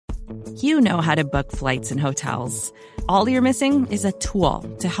You know how to book flights and hotels. All you're missing is a tool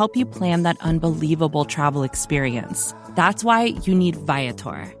to help you plan that unbelievable travel experience. That's why you need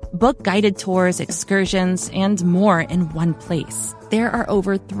Viator. Book guided tours, excursions, and more in one place. There are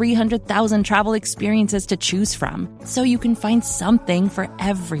over 300,000 travel experiences to choose from, so you can find something for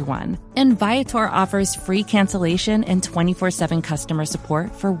everyone. And Viator offers free cancellation and 24/7 customer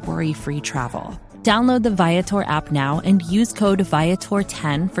support for worry-free travel. Download the Viator app now and use code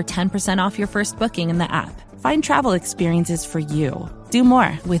Viator10 for 10% off your first booking in the app. Find travel experiences for you. Do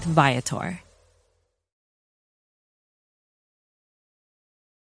more with Viator.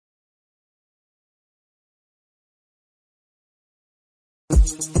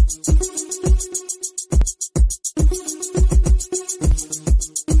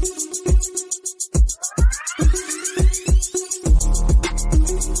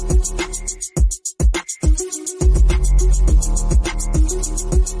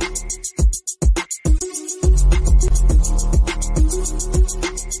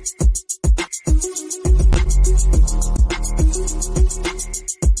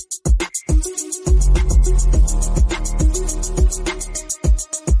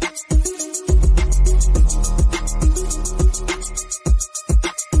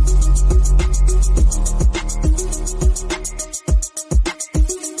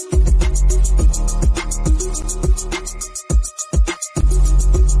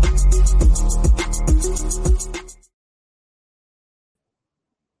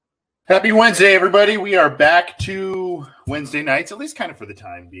 Happy Wednesday, everybody. We are back to Wednesday nights, at least kind of for the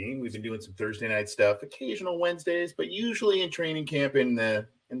time being. We've been doing some Thursday night stuff, occasional Wednesdays, but usually in training camp in the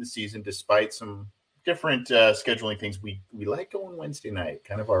season, despite some different scheduling things, we like going Wednesday night,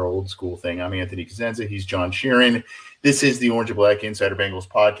 kind of our old school thing. I'm Anthony Cosenza. He's John Sheeran. This is the Orange and Black Insider Bengals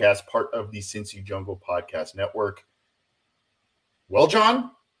podcast, part of the Cincy Jungle Podcast Network. Well,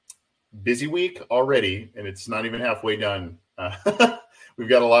 John, busy week already, and it's not even halfway done. We've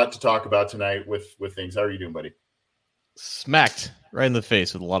got a lot to talk about tonight with things. How are you doing, buddy? Smacked right in the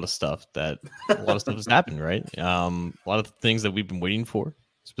face with a lot of stuff has happened, right? A lot of things that we've been waiting for,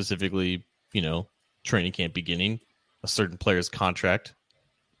 specifically, training camp beginning, a certain player's contract,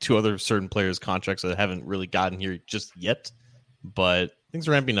 two other certain players' contracts that haven't really gotten here just yet, but things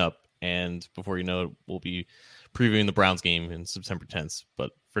are ramping up. And before you know it, we'll be previewing the Browns game in September 10th.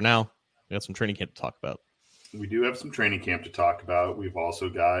 But for now, we got some training camp to talk about. We do have some training camp to talk about. We've also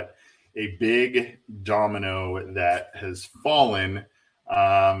got a big domino that has fallen.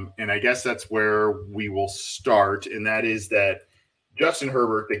 And I guess that's where we will start. And that is that Justin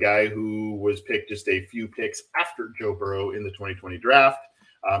Herbert, the guy who was picked just a few picks after Joe Burrow in the 2020 draft,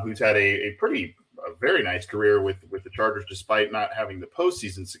 who's had a very nice career with the Chargers, despite not having the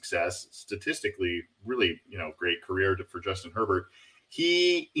postseason success. Statistically, really, great career for Justin Herbert.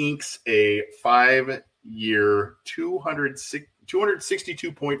 He inks a 5-year,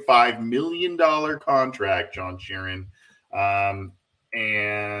 $262.5 million contract, John Sheeran.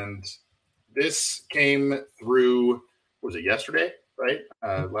 And this came through, what was it, yesterday, right?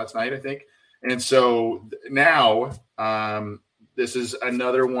 Last night, I think. And so now this is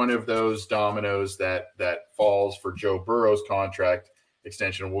another one of those dominoes that falls for Joe Burrow's contract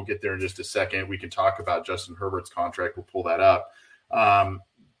extension. We'll get there in just a second. We can talk about Justin Herbert's contract. We'll pull that up.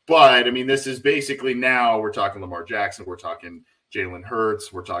 But, I mean, this is basically now we're talking Lamar Jackson, we're talking Jalen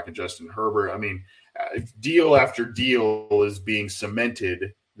Hurts, we're talking Justin Herbert. I mean, deal after deal is being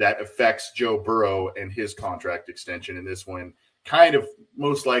cemented that affects Joe Burrow and his contract extension. And this one kind of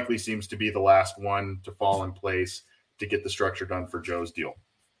most likely seems to be the last one to fall in place to get the structure done for Joe's deal.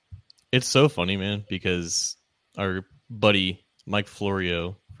 It's so funny, man, because our buddy Mike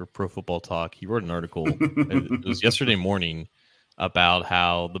Florio for Pro Football Talk, he wrote an article, it was yesterday morning, about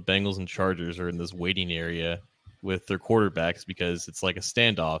how the Bengals and Chargers are in this waiting area with their quarterbacks because it's like a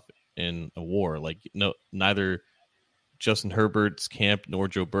standoff in a war. Like, neither Justin Herbert's camp nor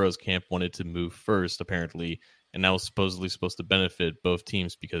Joe Burrow's camp wanted to move first, apparently, and that was supposedly supposed to benefit both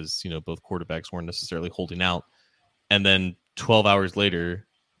teams because, both quarterbacks weren't necessarily holding out. And then 12 hours later,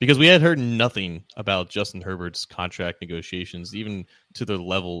 because we had heard nothing about Justin Herbert's contract negotiations, even to the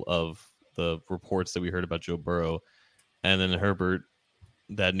level of the reports that we heard about Joe Burrow. And then Herbert,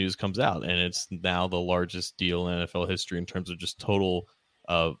 that news comes out, and it's now the largest deal in NFL history in terms of just total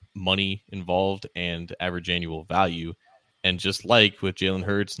money involved and average annual value. And just like with Jalen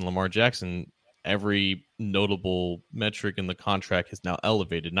Hurts and Lamar Jackson, every notable metric in the contract has now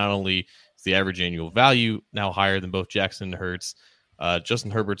elevated. Not only is the average annual value now higher than both Jackson and Hurts,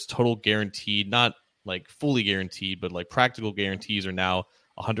 Justin Herbert's total guaranteed, not like fully guaranteed, but like practical guarantees are now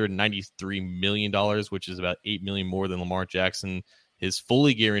 $193 million, which is about $8 million more than Lamar Jackson. His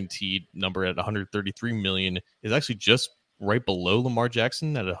fully guaranteed number at 133 million is actually just right below Lamar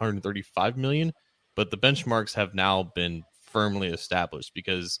Jackson at 135 million. But the benchmarks have now been firmly established,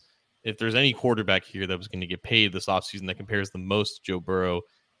 because if there's any quarterback here that was going to get paid this offseason that compares the most to Joe Burrow,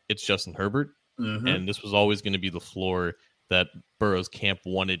 it's Justin Herbert. Mm-hmm. And this was always going to be the floor that Burrow's camp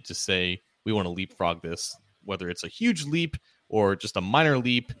wanted to say, we want to leapfrog this, whether it's a huge leap or just a minor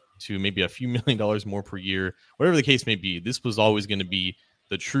leap to maybe a few $1 million more per year, whatever the case may be. This was always going to be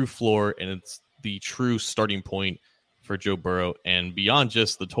the true floor, and it's the true starting point for Joe Burrow. And beyond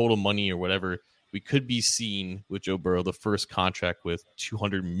just the total money or whatever, we could be seeing with Joe Burrow the first contract with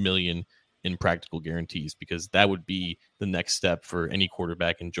 $200 million in practical guarantees, because that would be the next step for any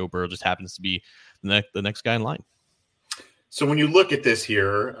quarterback, and Joe Burrow just happens to be the next guy in line. So when you look at this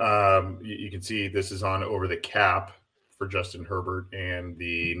here, you can see this is on over the cap for Justin Herbert, and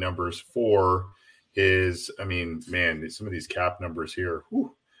the numbers for his, I mean, man, some of these cap numbers here.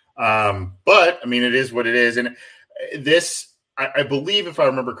 But, I mean, it is what it is. And this, I believe, if I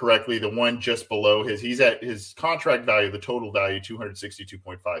remember correctly, the one just below he's at his contract value, the total value,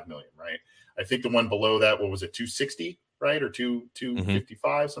 $262.5 million, right? I think the one below that, what was it, 260, right? Or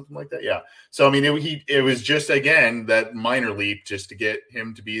 255, something like that. Yeah. So, I mean, it was just, again, that minor leap just to get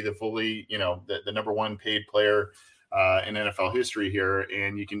him to be the fully, the number one paid player in NFL history here.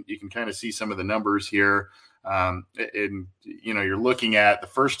 And you can kind of see some of the numbers here. And, you're looking at the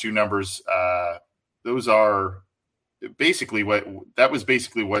first two numbers. Those are basically what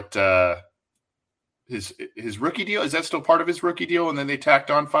his rookie deal is. That still part of his rookie deal, and then they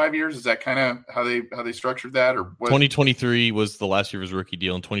tacked on 5 years? Is that kind of how they structured that, or what? 2023 was the last year of his rookie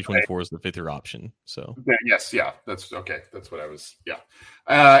deal, and 2024 is the fifth year option. So yes, yeah, that's okay. That's what I was, yeah.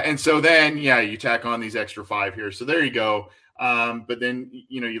 And so then, you tack on these extra 5 here. So there you go. But then,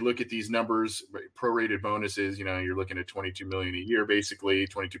 you look at these numbers, prorated bonuses, you're looking at $22 million a year, basically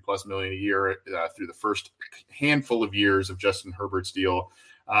 $22+ million a year through the first handful of years of Justin Herbert's deal.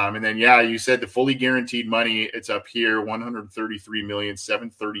 And then, you said the fully guaranteed money, it's up here,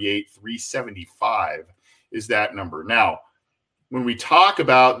 $133,738,375 is that number. Now, when we talk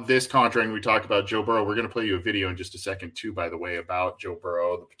about this contract and we talk about Joe Burrow, we're going to play you a video in just a second too, by the way, about Joe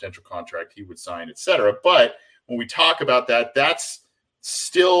Burrow, the potential contract he would sign, et cetera. But when we talk about that, that's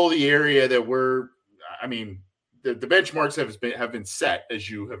still the area that the benchmarks have been set, as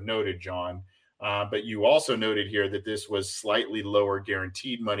you have noted, John. But you also noted here that this was slightly lower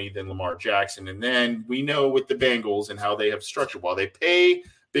guaranteed money than Lamar Jackson. And then we know with the Bengals and how they have structured, while they pay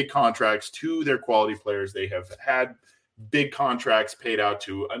big contracts to their quality players, they have had big contracts paid out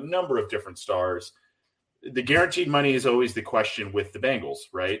to a number of different stars. The guaranteed money is always the question with the Bengals,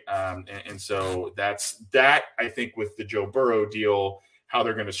 right? And so that's that, I think, with the Joe Burrow deal, how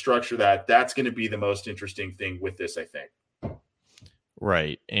they're going to structure that, that's going to be the most interesting thing with this, I think.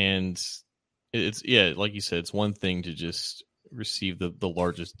 Right. And it's, like you said, it's one thing to just receive the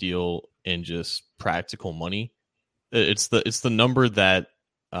largest deal in just practical money. It's the number that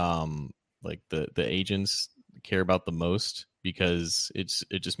like the agents care about the most, because it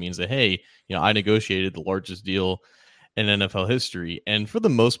just means that, hey, I negotiated the largest deal in NFL history. And for the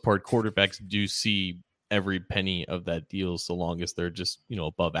most part, quarterbacks do see every penny of that deal, so long as they're just,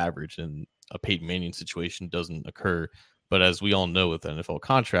 above average and a Peyton Manning situation doesn't occur. But as we all know with NFL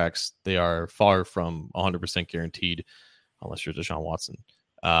contracts, they are far from 100% guaranteed, unless you're Deshaun Watson.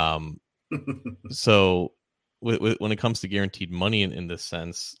 So when it comes to guaranteed money in this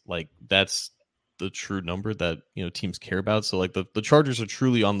sense, like that's the true number that teams care about. So like the Chargers are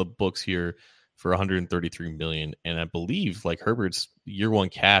truly on the books here for 133 million, and I believe like Herbert's year one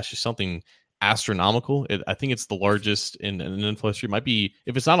cash is something astronomical. I think it's the largest in NFL history. It might be,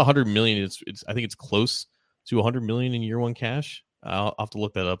 if it's not 100 million, it's I think it's close to 100 million in year one cash. I'll have to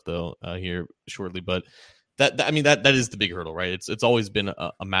look that up though here shortly. But that is the big hurdle, right? It's always been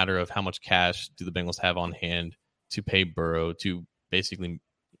a matter of how much cash do the Bengals have on hand to pay Burrow to basically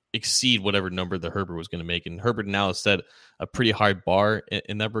exceed whatever number the Herbert was going to make. And Herbert now has set a pretty high bar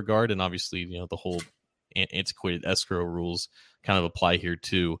in that regard. And obviously, the whole antiquated escrow rules kind of apply here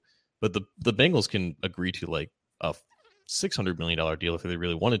too. But the Bengals can agree to like a $600 million deal if they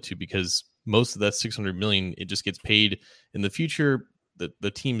really wanted to, because most of that $600 million, it just gets paid in the future.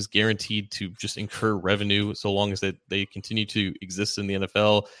 The team's guaranteed to just incur revenue so long as they continue to exist in the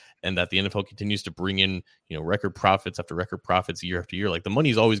NFL, and that the NFL continues to bring in, record profits after record profits year after year. Like the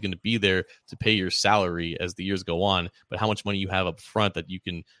money is always going to be there to pay your salary as the years go on, but how much money you have up front that you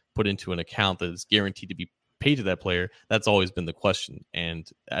can put into an account that is guaranteed to be paid to that player, that's always been the question. And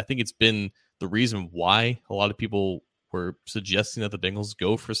I think it's been the reason why a lot of people were suggesting that the Bengals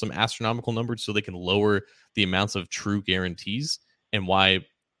go for some astronomical numbers so they can lower the amounts of true guarantees. and why,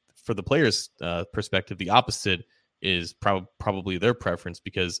 for the players' perspective, the opposite is probably their preference,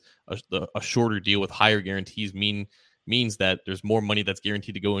 because a shorter deal with higher guarantees means that there's more money that's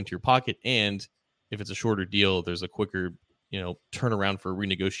guaranteed to go into your pocket, and if it's a shorter deal, there's a quicker turnaround for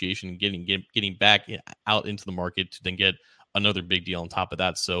renegotiation and getting back out into the market to then get another big deal on top of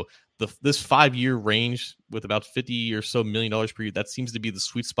that. So this 5-year range with about $50 or so million per year, that seems to be the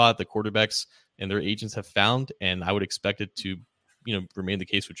sweet spot that quarterbacks and their agents have found, and I would expect it to remain the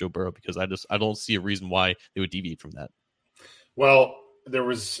case with Joe Burrow, because I don't see a reason why they would deviate from that. Well, there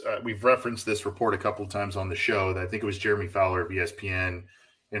was we've referenced this report a couple of times on the show. That I think it was Jeremy Fowler of ESPN,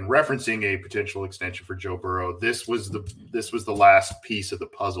 in referencing a potential extension for Joe Burrow. This was the last piece of the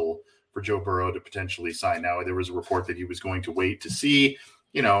puzzle for Joe Burrow to potentially sign. Now, there was a report that he was going to wait to see.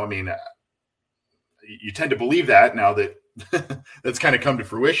 You tend to believe that now that that's kind of come to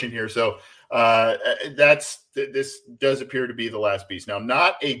fruition here. So this does appear to be the last piece. Now,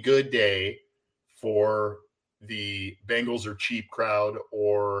 not a good day for the Bengals are cheap crowd,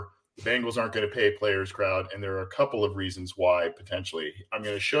 or the Bengals aren't going to pay players crowd. And there are a couple of reasons why, potentially. I'm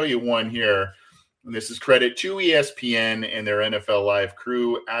going to show you one here. And this is credit to ESPN and their NFL Live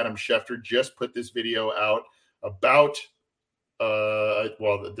crew. Adam Schefter just put this video out about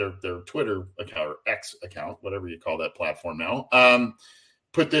their Twitter account, or X account, whatever you call that platform now,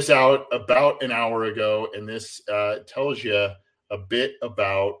 put this out about an hour ago. And this tells you a bit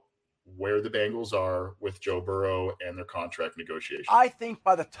about where the Bengals are with Joe Burrow and their contract negotiations. I think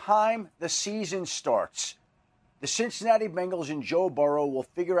by the time the season starts, the Cincinnati Bengals and Joe Burrow will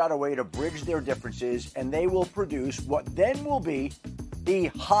figure out a way to bridge their differences, and they will produce what then will be the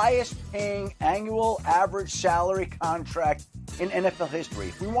highest paying annual average salary contract in NFL history.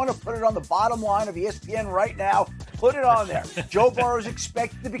 If we want to put it on the bottom line of ESPN right now, put it on there. Joe Burrow is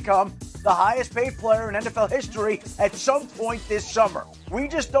expected to become the highest paid player in NFL history at some point this summer. We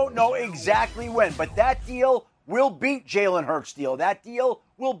just don't know exactly when, but that deal will beat Jalen Hurts' deal. That deal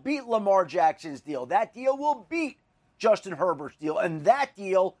will beat Lamar Jackson's deal. That deal will beat Justin Herbert's deal. And that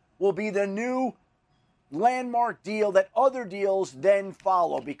deal will be the new landmark deal that other deals then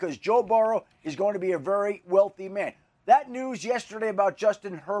follow, because Joe Burrow is going to be a very wealthy man. That news yesterday about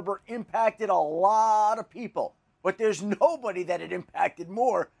Justin Herbert impacted a lot of people, but there's nobody that it impacted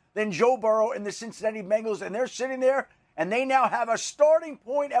more than Joe Burrow and the Cincinnati Bengals, and they're sitting there, and they now have a starting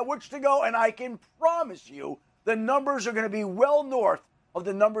point at which to go, and I can promise you the numbers are going to be well north of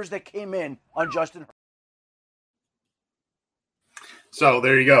the numbers that came in on Justin Herbert. So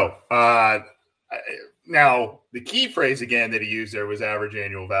there you go. Now, the key phrase again that he used there was average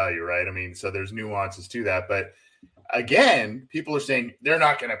annual value, right? I mean, so there's nuances to that, but again, people are saying they're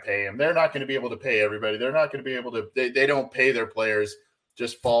not going to pay him. They're not going to be able to pay everybody. They're not going to be able to, they don't pay their players.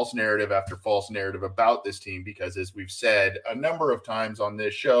 Just false narrative after false narrative about this team, because as we've said a number of times on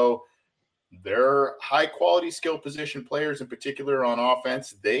this show, they're high quality skill position players, in particular on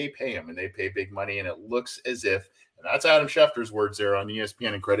offense. They pay them, and they pay big money. And it looks as if, and that's Adam Schefter's words there on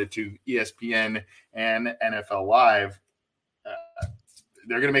ESPN, and credit to ESPN and NFL Live,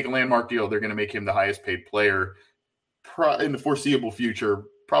 they're going to make a landmark deal. They're going to make him the highest paid player in the foreseeable future,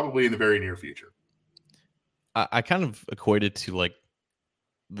 probably in the very near future. I kind of equate it to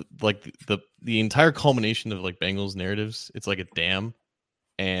the entire culmination of like Bengals narratives. It's like a dam,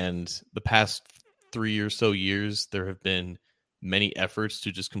 and the past 3 or so years there have been many efforts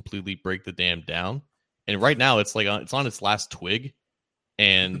to just completely break the dam down, and right now it's on its last twig,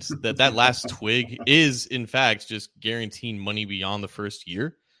 and that last twig is in fact just guaranteeing money beyond the first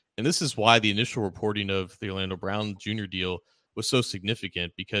year. And this is why the initial reporting of the Orlando Brown Jr. deal was so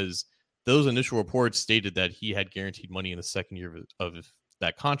significant, because those initial reports stated that he had guaranteed money in the second year of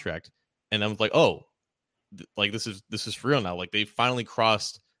that contract. And I was like, oh, this is for real now. Like, they finally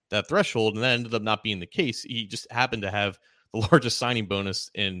crossed that threshold, and that ended up not being the case. He just happened to have the largest signing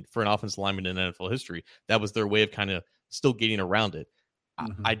bonus for an offensive lineman in NFL history. That was their way of kind of still getting around it.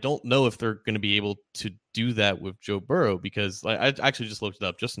 Mm-hmm. I don't know if they're going to be able to do that with Joe Burrow, because I actually just looked it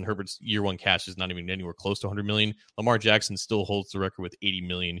up. Justin Herbert's year one cash is not even anywhere close to $100 million. Lamar Jackson still holds the record with $80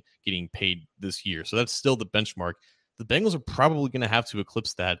 million getting paid this year. So that's still the benchmark. The Bengals are probably going to have to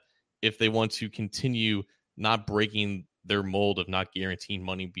eclipse that if they want to continue not breaking their mold of not guaranteeing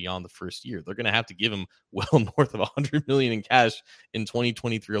money beyond the first year. They're going to have to give him well north of $100 million in cash in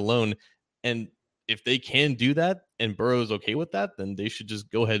 2023 alone. And if they can do that and Burrow is okay with that, then they should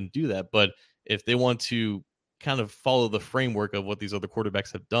just go ahead and do that. But if they want to kind of follow the framework of what these other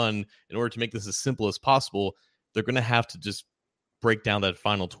quarterbacks have done in order to make this as simple as possible, they're going to have to just break down that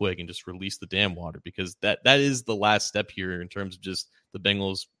final twig and just release the dam water, because that is the last step here in terms of just the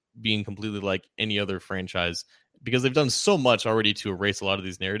Bengals being completely like any other franchise, because they've done so much already to erase a lot of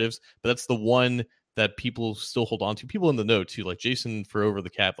these narratives, but that's the one that people still hold on to. People in the know too, like Jason for Over the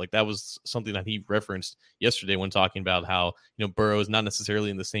Cap, like that was something that he referenced yesterday when talking about how, Burrow is not necessarily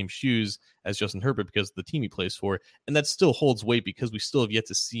in the same shoes as Justin Herbert because of the team he plays for. And that still holds weight because we still have yet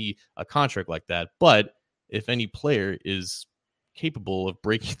to see a contract like that. But if any player is capable of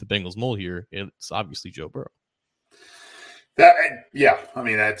breaking the Bengals mold here, it's obviously Joe Burrow.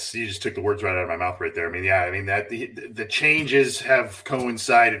 That's, you just took the words right out of my mouth right there. That the changes have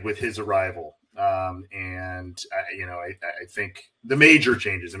coincided with his arrival. I think the major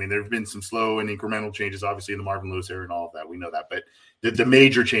changes, there have been some slow and incremental changes, obviously in the Marvin Lewis era and all of that. We know that, but the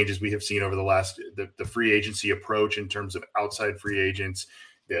major changes we have seen over the free agency approach in terms of outside free agents,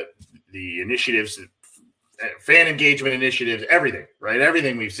 the initiatives, fan engagement initiatives, everything, right?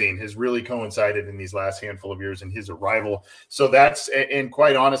 Everything we've seen has really coincided in these last handful of years in his arrival. So that's, and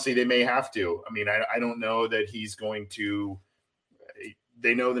quite honestly, they may have to. I don't know that he's going to.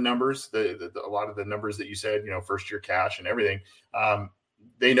 They know the numbers, a lot of the numbers that you said, first year cash and everything.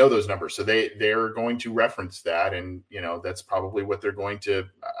 They know those numbers. So they're going to reference that. And, that's probably what they're going to,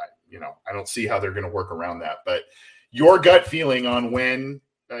 I don't see how they're going to work around that. But your gut feeling on when,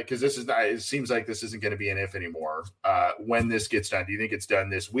 because it seems like this isn't going to be an if anymore. When this gets done, do you think it's done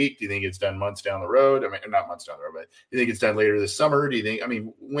this week? Do you think it's done months down the road? Not months down the road, but do you think it's done later this summer? Do you think,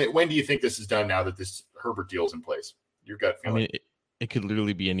 when do you think this is done now that this Herbert deal is in place? Your gut feeling. It could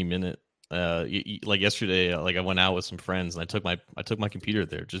literally be any minute. Like yesterday, like I went out with some friends and I took my computer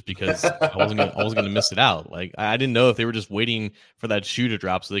there just because I wasn't gonna miss it out. Like I didn't know if they were just waiting for that shoe to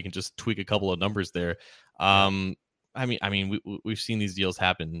drop so they can just tweak a couple of numbers there. We've seen these deals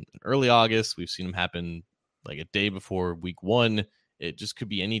happen in early August. We've seen them happen like a day before week 1. It just could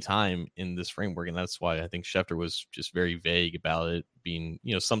be any time in this framework, and that's why I think Schefter was just very vague about it being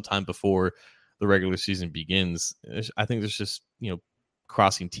sometime before the regular season begins. I think there's just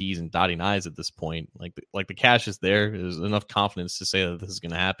crossing T's and dotting I's at this point. Like the cash is there. There's enough confidence to say that this is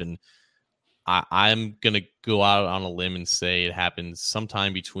going to happen. I'm going to go out on a limb and say it happens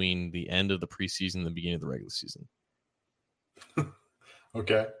sometime between the end of the preseason and the beginning of the regular season.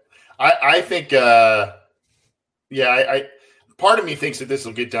 Okay. I think, part of me thinks that this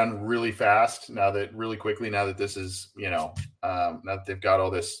will get done really fast now that this is, now that they've got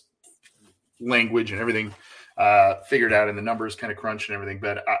all this language and everything figured out and the numbers kind of crunched and everything.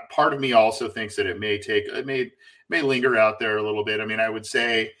 But part of me also thinks that it may linger out there a little bit. I would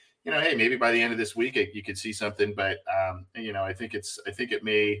say, hey, maybe by the end of this week you could see something, but I think it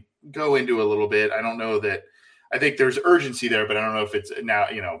may go into a little bit. I don't know that. I think there's urgency there, but I don't know if it's now,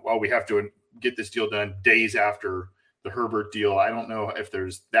 we have to get this deal done days after the Herbert deal. I don't know if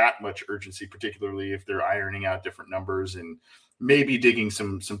there's that much urgency, particularly if they're ironing out different numbers and maybe digging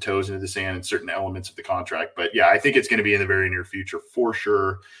some toes into the sand in certain elements of the contract. But yeah, I think it's going to be in the very near future for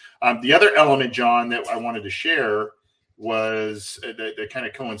sure. The other element, John, that I wanted to share was that kind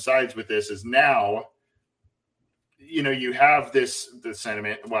of coincides with this is now, you have the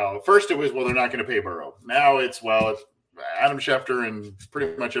sentiment. Well, first it was, they're not going to pay Burrow. Now it's Adam Schefter and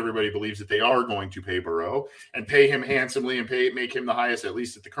pretty much everybody believes that they are going to pay Burrow and pay him handsomely and make him the highest, at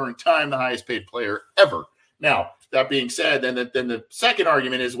least at the current time, the highest paid player ever. Now, that being said, then the second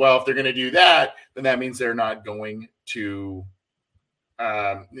argument is, if they're going to do that, then that means they're not going to be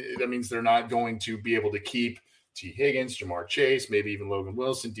able to keep T. Higgins, Jamar Chase, maybe even Logan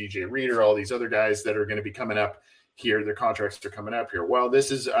Wilson, DJ Reader, all these other guys that are going to be coming up here. Their contracts are coming up here. Well,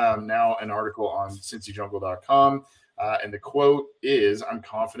 this is now an article on CincyJungle.com, and the quote is, "I'm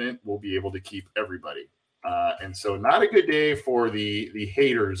confident we'll be able to keep everybody." And so not a good day for the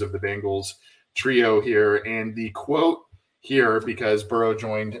haters of the Bengals trio here. And the quote here, because Burrow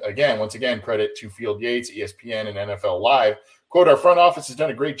joined once again, credit to Field Yates, ESPN, and NFL Live, quote, "Our front office has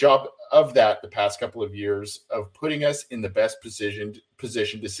done a great job of that the past couple of years of putting us in the best position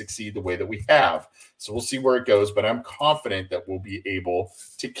to succeed the way that we have. So we'll see where it goes, but I'm confident that we'll be able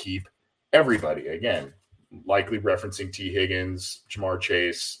to keep everybody." Again, likely referencing T. Higgins, Jamar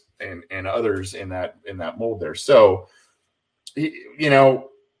Chase, and others in that mold there. So,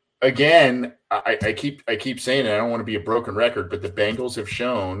 again, I keep saying it. I don't want to be a broken record, but the Bengals have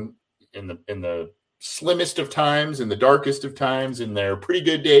shown in the slimmest of times, in the darkest of times, in their pretty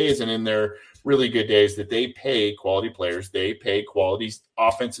good days and in their really good days, that they pay quality players. They pay quality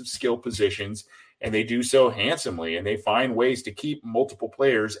offensive skill positions, and they do so handsomely. And they find ways to keep multiple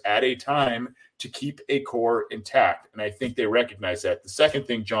players at a time to keep a core intact. And I think they recognize that. The second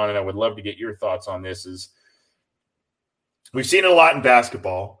thing, John, and I would love to get your thoughts on this, is we've seen it a lot in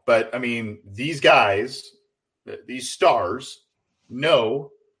basketball, but these guys, these stars, know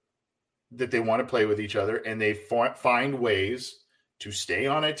that they want to play with each other, and they find ways to stay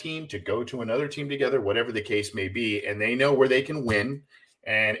on a team, to go to another team together, whatever the case may be. And they know where they can win.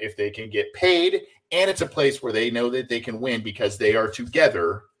 And if they can get paid, and it's a place where they know that they can win because they are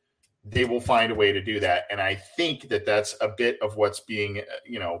together, they will find a way to do that. And I think that that's a bit of what's being,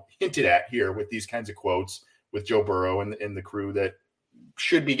 hinted at here with these kinds of quotes with Joe Burrow and the crew that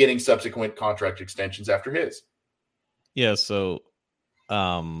should be getting subsequent contract extensions after his. Yeah. So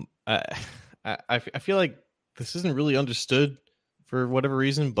I feel like this isn't really understood for whatever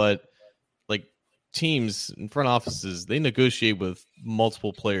reason, but like teams in front offices, they negotiate with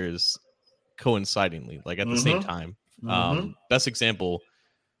multiple players coincidingly, like at the same time. Best example,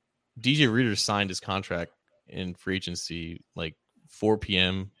 DJ Reader signed his contract in free agency like 4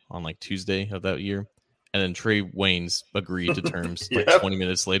 p.m. on like Tuesday of that year. And then Trey Waynes agreed to terms like 20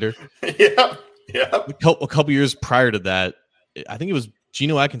 minutes later. Yeah. A couple years prior to that, I think it was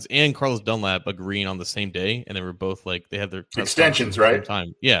Geno Atkins and Carlos Dunlap agreeing on the same day, and they were both like they had their extensions, right?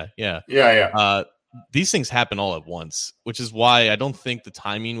 Time. Yeah. These things happen all at once, which is why I don't think the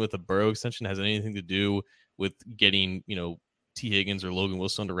timing with the Burrow extension has anything to do with getting T. Higgins or Logan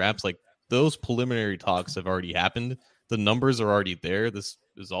Wilson under wraps. Like those preliminary talks have already happened. The numbers are already there. This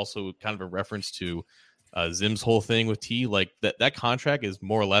is also kind of a reference to Zim's whole thing with T. Like that contract is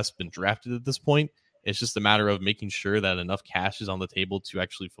more or less been drafted at this point. It's just a matter of making sure that enough cash is on the table to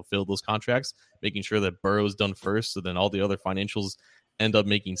actually fulfill those contracts, making sure that Burrow's done first, so then all the other financials end up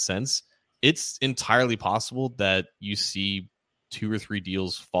making sense. It's entirely possible that you see 2 or 3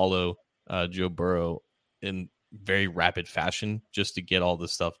 deals follow Joe Burrow in very rapid fashion just to get all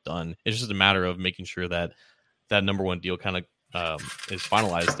this stuff done. It's just a matter of making sure that that number one deal kind of is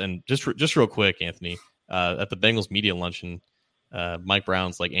finalized. And just real quick, Anthony, at the Bengals media luncheon, Mike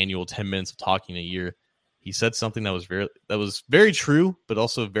Brown's like annual 10 minutes of talking a year, he said something that was very true, but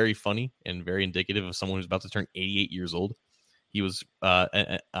also very funny and very indicative of someone who's about to turn 88 years old. He was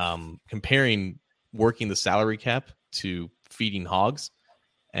comparing working the salary cap to feeding hogs,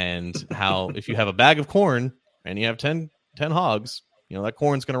 and how if you have a bag of corn and you have 10 hogs, that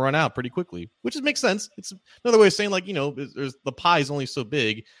corn's going to run out pretty quickly, which makes sense. It's another way of saying there's the pie is only so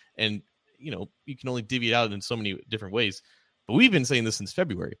big, and you can only divvy it out in so many different ways. But we've been saying this since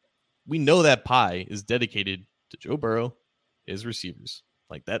February. We know that pie is dedicated to Joe Burrow, his receivers.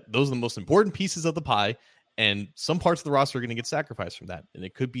 Like that, those are the most important pieces of the pie, and some parts of the roster are going to get sacrificed from that. And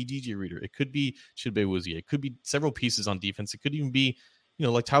it could be DJ Reader, it could be Chidobe Awuzie, it could be several pieces on defense, it could even be,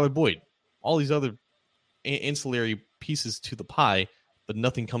 like Tyler Boyd, all these other ancillary pieces to the pie, but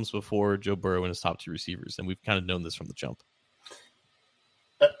nothing comes before Joe Burrow and his top 2 receivers. And we've kind of known this from the jump.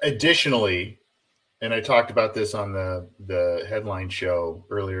 Additionally, and I talked about this on the headline show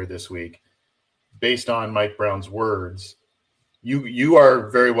earlier this week, based on Mike Brown's words, you are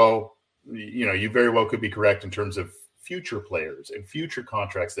very well, you very well could be correct in terms of future players and future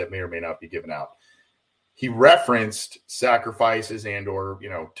contracts that may or may not be given out. He referenced sacrifices and or,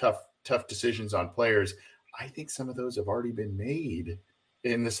 tough decisions on players. I think some of those have already been made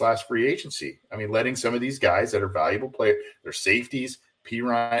in this last free agency. I mean, letting some of these guys that are valuable players, their safeties, P.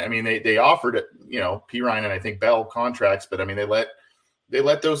 Ryan. I mean, they offered, P. Ryan and I think Bell contracts, but I mean, they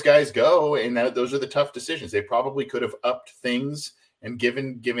let those guys go, and those are the tough decisions. They probably could have upped things and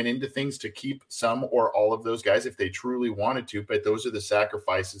given into things to keep some or all of those guys if they truly wanted to. But those are the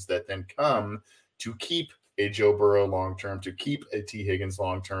sacrifices that then come to keep a Joe Burrow long term, to keep a T. Higgins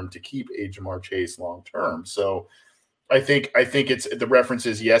long term, to keep a Jamar Chase long term. So I think it's the reference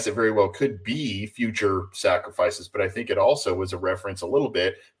is, yes, it very well could be future sacrifices, but I think it also was a reference a little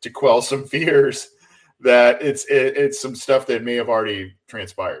bit to quell some fears that it's some stuff that may have already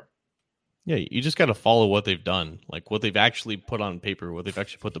transpired. Yeah, you just got to follow what they've done, like what they've actually put on paper, what they've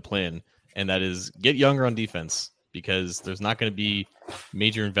actually put the plan, and that is get younger on defense, because there's not going to be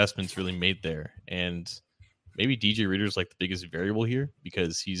major investments really made there. And maybe DJ Reader's like the biggest variable here,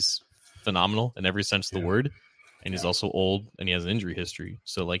 because he's phenomenal in every sense of the word. And he's also old, and he has an injury history.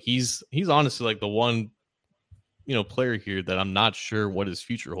 So like he's honestly like the one, player here that I'm not sure what his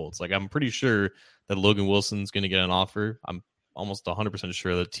future holds. Like I'm pretty sure that Logan Wilson's going to get an offer. I'm almost 100%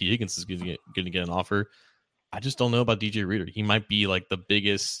 sure that T. Higgins is going to get an offer. I just don't know about DJ Reader. He might be like the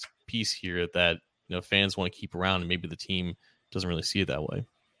biggest piece here that fans want to keep around, and maybe the team doesn't really see it that way.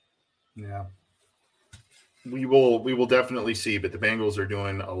 Yeah. We will definitely see, but the Bengals are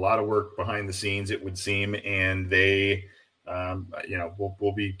doing a lot of work behind the scenes, it would seem, and they,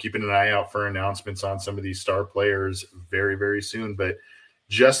 we'll be keeping an eye out for announcements on some of these star players very, very soon. But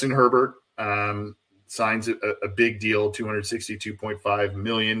Justin Herbert signs a big deal, $262.5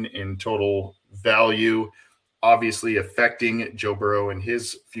 million in total value. obviously affecting Joe Burrow and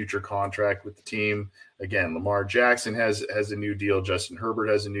his future contract with the team. Again, Lamar Jackson has a new deal. Justin Herbert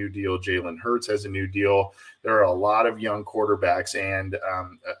has a new deal. Jalen Hurts has a new deal. There are a lot of young quarterbacks, and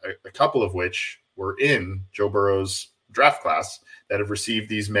a couple of which were in Joe Burrow's draft class that have received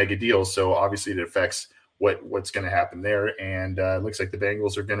these mega deals. So obviously it affects what's going to happen there. And it looks like the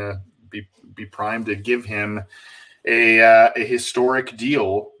Bengals are going to be primed to give him a historic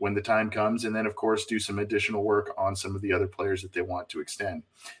deal when the time comes, and then of course do some additional work on some of the other players that they want to extend.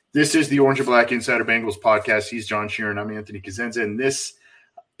 This is the Orange and Black Insider Bengals podcast. He's John Sheeran. I'm Anthony Cosenza, and this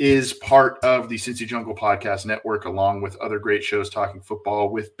is part of the Cincy Jungle Podcast Network, along with other great shows talking football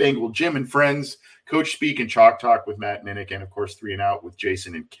with Bengal Jim and friends, Coach Speak and Chalk Talk with Matt Minnick, and of course 3 and Out with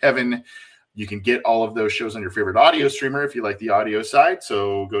Jason and Kevin. You can get all of those shows on your favorite audio streamer if you like the audio side.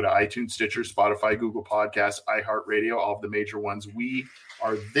 So go to iTunes, Stitcher, Spotify, Google Podcasts, iHeartRadio, all of the major ones. We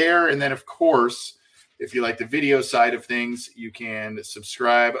are there. And then, of course, if you like the video side of things, you can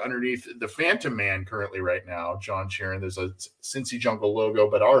subscribe underneath the Phantom Man currently right now, John Sheeran. There's a Cincy Jungle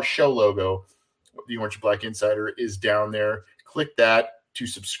logo, but our show logo, the Orange and Black Insider, is down there. Click that to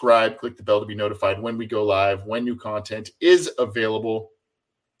subscribe. Click the bell to be notified when we go live, when new content is available.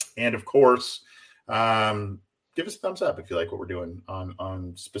 And of course, give us a thumbs up if you like what we're doing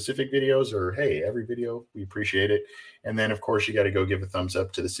on specific videos, or hey, every video, we appreciate it. And then of course, you got to go give a thumbs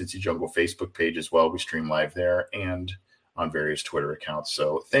up to the Cincy Jungle Facebook page as well. We stream live there and on various Twitter accounts.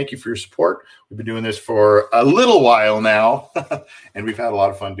 So thank you for your support. We've been doing this for a little while now, and we've had a lot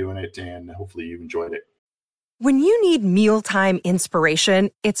of fun doing it, and hopefully you've enjoyed it. When you need mealtime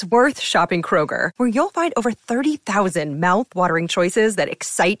inspiration, it's worth shopping Kroger, where you'll find over 30,000 mouth-watering choices that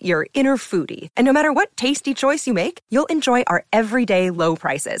excite your inner foodie. And no matter what tasty choice you make, you'll enjoy our everyday low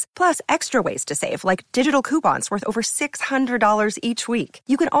prices, plus extra ways to save, like digital coupons worth over $600 each week.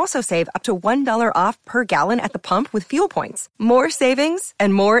 You can also save up to $1 off per gallon at the pump with fuel points. More savings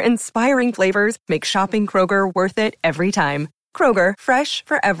and more inspiring flavors make shopping Kroger worth it every time. Kroger, fresh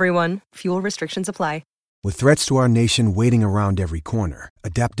for everyone. Fuel restrictions apply. With threats to our nation waiting around every corner,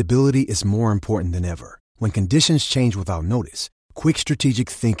 adaptability is more important than ever. When conditions change without notice, quick strategic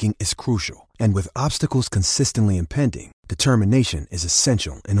thinking is crucial. And with obstacles consistently impending, determination is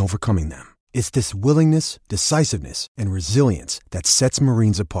essential in overcoming them. It's this willingness, decisiveness, and resilience that sets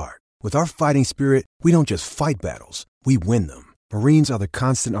Marines apart. With our fighting spirit, we don't just fight battles, we win them. Marines are the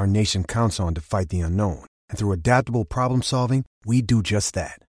constant our nation counts on to fight the unknown. And through adaptable problem solving, we do just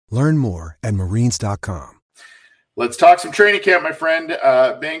that. Learn more at Marines.com. Let's talk some training camp, my friend.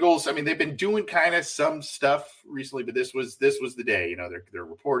 Bengals, I mean, they've been doing kind of some stuff recently, but this was the day. You know, they're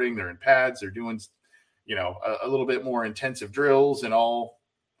reporting, they're in pads, they're doing, you know, a little bit more intensive drills and all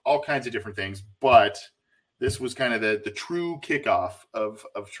kinds of different things. But this was kind of the true kickoff of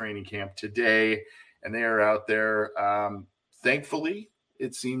training camp today, and they are out there. Thankfully,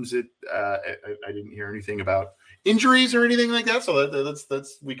 it seems that I didn't hear anything about injuries or anything like that. So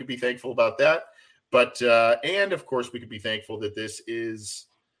that's we could be thankful about that. But, and of course we could be thankful that this is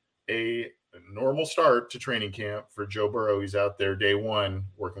a normal start to training camp for Joe Burrow. He's out there day one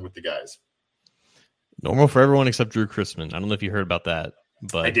working with the guys. Normal for everyone except Drew Chrisman. I don't know if you heard about that,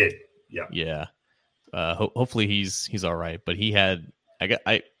 but I did. Yeah. Yeah. Hopefully he's all right, but he had,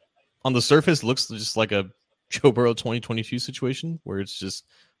 I on the surface looks just like a Joe Burrow 2022 situation where it's just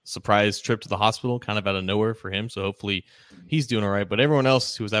surprise trip to the hospital kind of out of nowhere for him. So hopefully he's doing all right, but everyone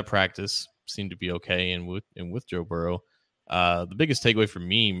else who was at practice seemed to be okay. And with Joe Burrow, the biggest takeaway for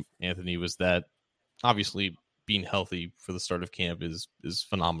me, Anthony, was that obviously being healthy for the start of camp is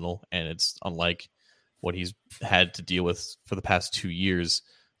phenomenal. And it's unlike what he's had to deal with for the past 2 years,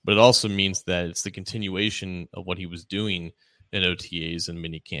 but it also means that it's the continuation of what he was doing in OTAs and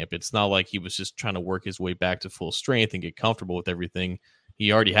minicamp. It's not like he was just trying to work his way back to full strength and get comfortable with everything.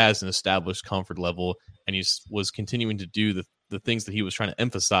 He already has an established comfort level, and he was continuing to do the things that he was trying to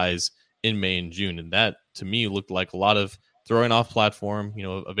emphasize in May and June. And that, to me, looked like a lot of throwing off platform, you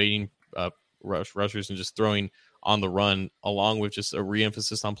know, evading rushers and just throwing on the run, along with just a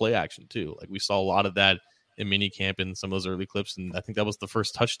re-emphasis on play action, too. Like we saw a lot of that in minicamp in some of those early clips, and I think that was the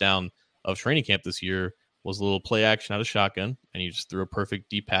first touchdown of training camp this year, was a little play action out of shotgun, and he just threw a perfect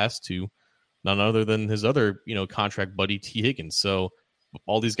deep pass to none other than his other, you know, contract buddy, T. Higgins. So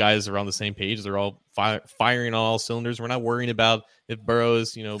all these guys are on the same page. They're all firing on all cylinders. We're not worrying about if Burrow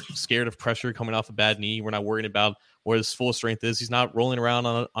is, you know, scared of pressure coming off a bad knee. We're not worrying about where his full strength is. He's not rolling around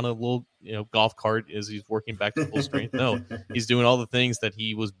on a little, you know, golf cart as he's working back to full strength. No, he's doing all the things that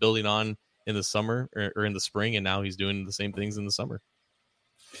he was building on in the summer or in the spring, and now he's doing the same things in the summer.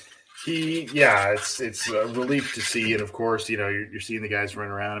 It's a relief to see. And of course, you know, you're seeing the guys run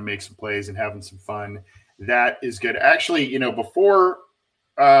around and make some plays and having some fun. that is good. Actually, before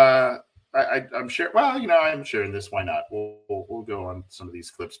I'm sure. Well, I'm sharing this. Why not? We'll go on some of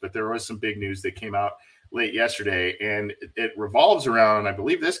these clips. But there was some big news that came out late yesterday, and it revolves around, I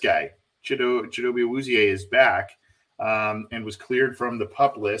believe, this guy, Chidobe Awuzie, is back and was cleared from the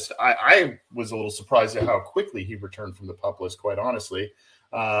PUP list. I was a little surprised at how quickly he returned from the PUP list, quite honestly.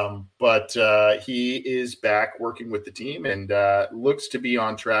 But he is back working with the team and looks to be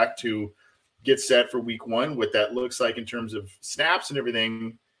on track to get set for week 1. What that looks like in terms of snaps and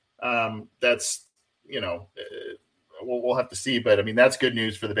everything, that's, we'll have to see. But, I mean, that's good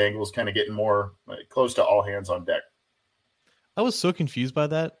news for the Bengals, kind of getting more close to all hands on deck. I was so confused by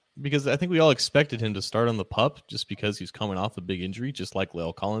that because I think we all expected him to start on the PUP just because he's coming off a big injury, just like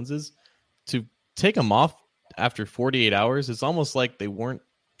La'el Collins is. To take him off after 48 hours, it's almost like they weren't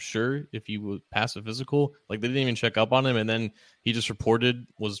sure if he would pass a physical. Like, they didn't even check up on him, and then he just reported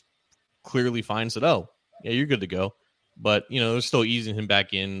was clearly fine, said, oh, yeah, you're good to go. But, they're still easing him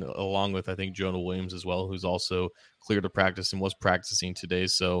back in, along with, I think, Jonah Williams as well, who's also clear to practice and was practicing today.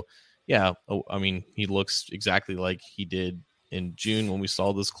 So, yeah, I mean, he looks exactly like he did in June when we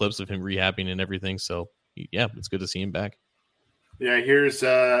saw those clips of him rehabbing and everything. So, yeah, it's good to see him back. Yeah, here's,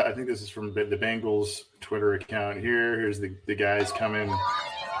 I think this is from the Bengals Twitter account here. Here's the guys coming in.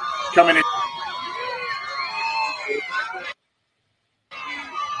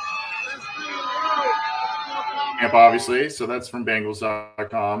 Obviously, so that's from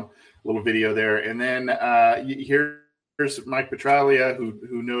Bengals.com. Little video there, and then here's Mike Petraglia,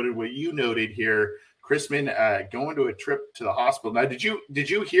 who noted what you noted here. Chrisman going to a trip to the hospital. Now, did you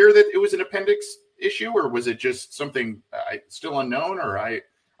hear that it was an appendix issue, or was it just something still unknown? Or I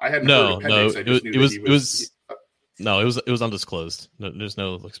hadn't heard appendix. I just knew it was undisclosed. No, there's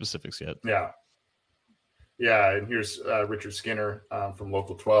no specifics yet. Yeah, and here's Richard Skinner from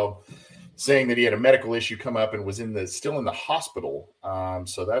Local 12 saying that he had a medical issue come up and was still in the hospital.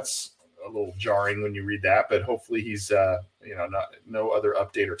 So that's a little jarring when you read that, but hopefully he's no other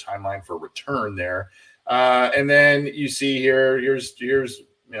update or timeline for return there. And then you see here's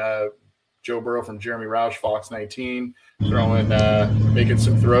Joe Burrow from Jeremy Roush, Fox 19, making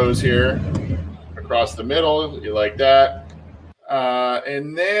some throws here across the middle. You like that?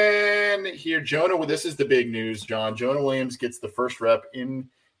 And then here, this is the big news, John. Jonah Williams gets the first rep in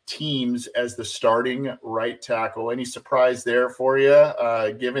teams as the starting right tackle. Any surprise there for you,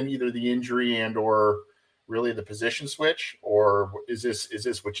 given either the injury and or really the position switch, or is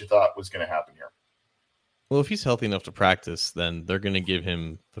this what you thought was going to happen here? Well, if he's healthy enough to practice, then they're going to give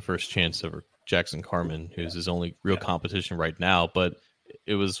him the first chance over Jackson Carman, who's his only real competition right now. But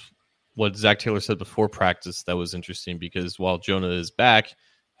it was what Zach Taylor said before practice that was interesting, because while Jonah is back,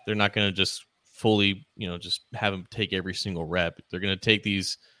 they're not going to just fully, just have him take every single rep. They're going to take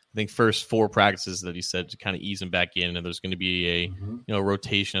these, I think, first 4 practices that he said to kind of ease him back in, and there's going to be a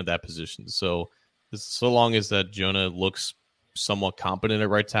rotation of that position. So long as that Jonah looks somewhat competent at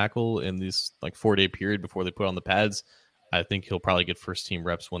right tackle in this 4-day period before they put on the pads, I think he'll probably get first team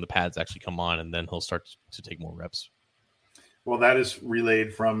reps when the pads actually come on, and then he'll start to take more reps. Well, that is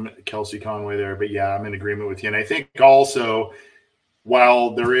relayed from Kelsey Conway there, but yeah, I'm in agreement with you. And I think also,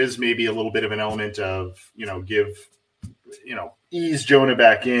 while there is maybe a little bit of an element of, ease Jonah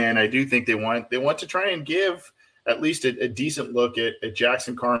back in, I do think they want to try and give at least a decent look at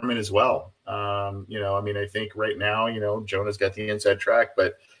Jackson Carman as well. I think right now, Jonah's got the inside track,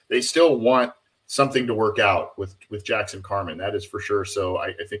 but they still want something to work out with Jackson Carman. That is for sure. So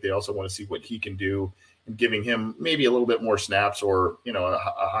I think they also want to see what he can do, and giving him maybe a little bit more snaps, or, a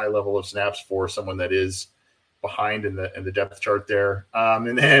high level of snaps for someone that is behind in the depth chart there.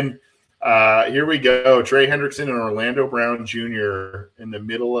 And then here we go. Trey Hendrickson and Orlando Brown Jr. in the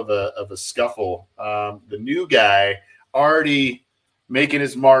middle of a scuffle. The new guy already making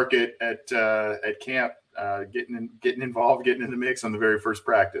his mark at camp, getting involved, getting in the mix on the very first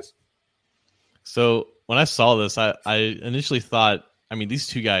practice. So when I saw this, I initially thought, these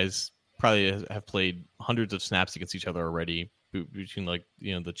two guys probably have played hundreds of snaps against each other already between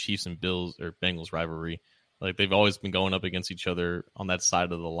the Chiefs and Bills or Bengals rivalry. They've always been going up against each other on that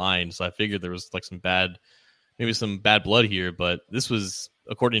side of the line. So I figured there was some bad blood here, but this was,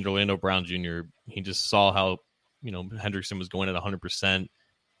 according to Orlando Brown Jr., he just saw how, Hendrickson was going at 100%,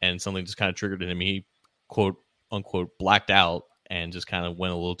 and something just kind of triggered in him. He, quote unquote, blacked out and just kind of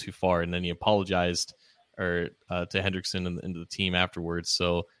went a little too far. And then he apologized to Hendrickson and the team afterwards.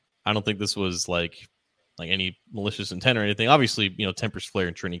 So I don't think this was like any malicious intent or anything. Obviously, tempers flare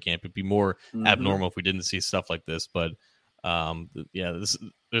in training camp. It'd be more abnormal if we didn't see stuff like this. But there's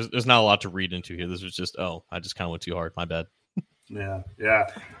not a lot to read into here. This was just, I just kind of went too hard. My bad. Yeah.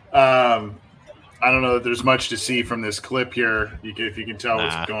 I don't know that there's much to see from this clip here. If you can tell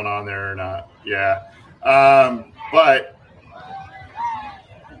what's going on there or not. Yeah. But,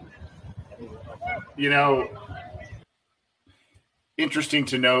 interesting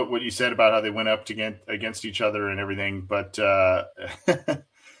to note what you said about how they went up against each other and everything. But,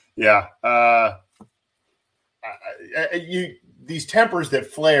 yeah. These tempers that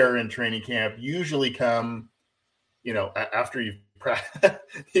flare in training camp usually come, after you've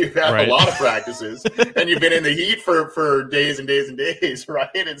had a lot of practices and you've been in the heat for days and days and days, right?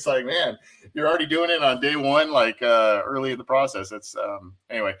 It's like, man, you're already doing it on day one, like early in the process. That's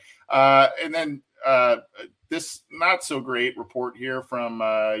anyway. And then this not so great report here from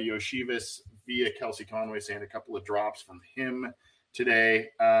Yoshivas via Kelsey Conway, saying a couple of drops from him today.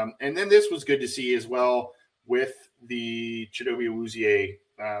 And then this was good to see as well with the Chidobe Awuzie,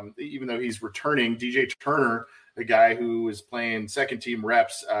 even though he's returning. DJ Turner, the guy who is playing second team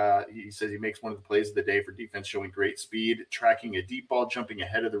reps, he says he makes one of the plays of the day for defense, showing great speed, tracking a deep ball, jumping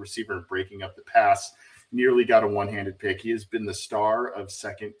ahead of the receiver and breaking up the pass. Nearly got a one-handed pick. He has been the star of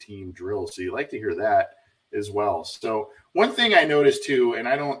second team drills. So you like to hear that as well. So one thing I noticed too, and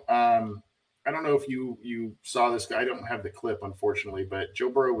I don't know if you saw this guy. I don't have the clip, unfortunately, but Joe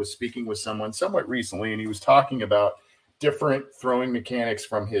Burrow was speaking with someone somewhat recently, and he was talking about different throwing mechanics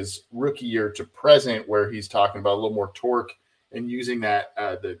from his rookie year to present, where he's talking about a little more torque and using that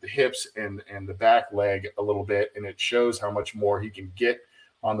the hips and the back leg a little bit, and it shows how much more he can get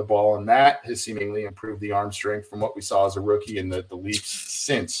on the ball, and that has seemingly improved the arm strength from what we saw as a rookie and the leaps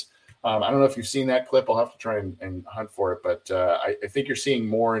since. I don't know if you've seen that clip. I'll have to try and hunt for it, but I think you're seeing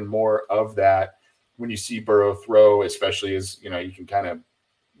more and more of that when you see Burrow throw, especially as you can kind of,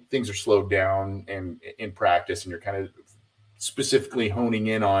 things are slowed down and in practice, and you're kind of specifically honing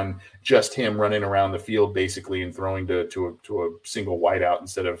in on just him running around the field basically and throwing to a single wideout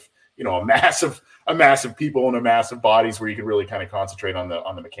instead of a massive people and a massive bodies where you can really kind of concentrate on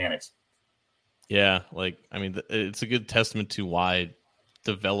the mechanics. Yeah, it's a good testament to why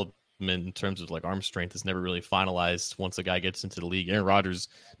development in terms of arm strength is never really finalized once a guy gets into the league. Aaron Rodgers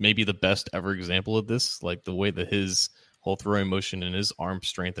may be the best ever example of this, the way that his whole throwing motion and his arm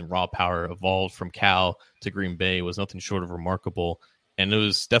strength and raw power evolved from Cal to Green Bay was nothing short of remarkable. And it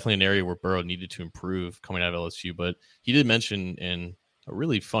was definitely an area where Burrow needed to improve coming out of LSU. But he did mention in a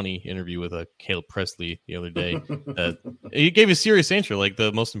really funny interview with Caleb Presley the other day that he gave a serious answer,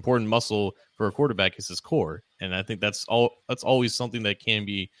 the most important muscle for a quarterback is his core. And I think that's always something that can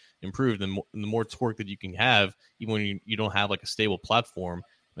be improved. And the more torque that you can have, even when you don't have a stable platform.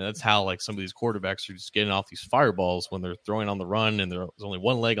 And that's how some of these quarterbacks are just getting off these fireballs when they're throwing on the run and there's only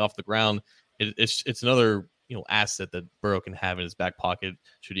one leg off the ground. It's another asset that Burrow can have in his back pocket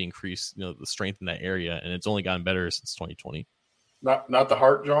should he increase the strength in that area, and it's only gotten better since 2020. Not the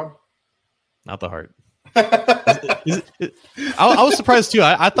heart, John. Not the heart. I was surprised too.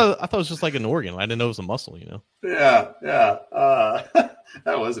 I thought it was just like an organ. I didn't know it was a muscle. Yeah.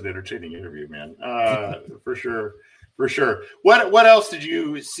 That was an entertaining interview, man. For sure. What else did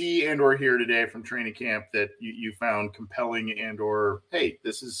you see and or hear today from training camp that you found compelling and or hey,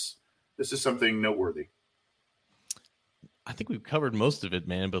 this is something noteworthy? I think we've covered most of it,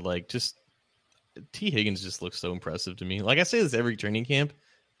 man. But just T. Higgins just looks so impressive to me. I say this every training camp,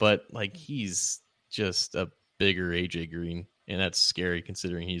 but he's just a bigger AJ Green, and that's scary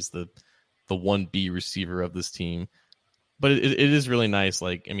considering he's the 1B receiver of this team. But it is really nice.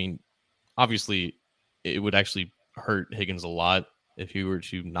 Obviously, it would actually hurt Higgins a lot if he were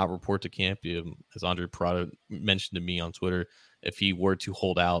to not report to camp. As Andre Parada mentioned to me on Twitter, if he were to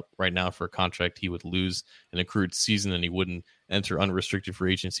hold out right now for a contract, he would lose an accrued season and he wouldn't enter unrestricted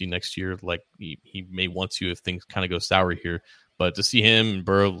free agency next year like he may want to if things kind of go sour here. But to see him and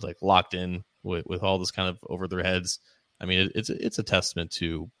Burrow locked in with all this kind of over their heads, it's a testament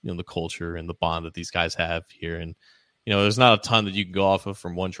to the culture and the bond that these guys have here. And there's not a ton that you can go off of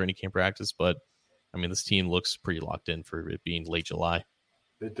from one training camp practice, but this team looks pretty locked in for it being late July.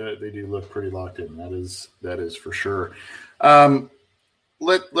 They do look pretty locked in. That is for sure.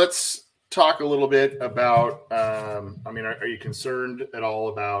 Let's talk a little bit about. Are you concerned at all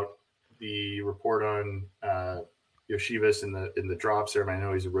about the report on Yoshivas in the drops there? I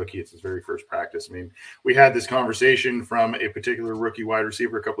know he's a rookie; it's his very first practice. We had this conversation from a particular rookie wide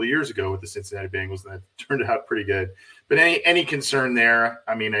receiver a couple of years ago with the Cincinnati Bengals, and that turned out pretty good. But any concern there?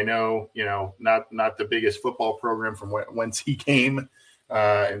 I know not the biggest football program from whence he came.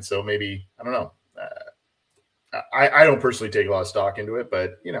 And so maybe, I don't know. I don't personally take a lot of stock into it,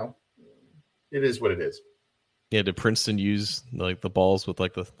 but it is what it is. Yeah. Did Princeton use the balls with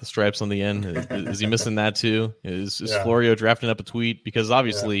the stripes on the end? Is he missing that too? Is Florio drafting up a tweet? Because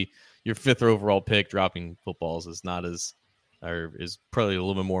obviously your 5th overall pick dropping footballs is not as, or is probably a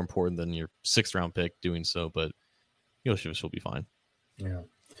little bit more important than your 6th round pick doing so. But she'll be fine. Yeah.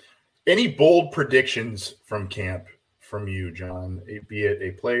 Any bold predictions from camp from you, John? Be it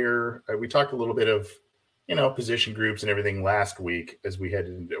a player, we talked a little bit of position groups and everything last week as we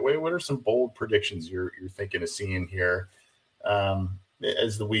headed into. What are some bold predictions you're thinking of seeing here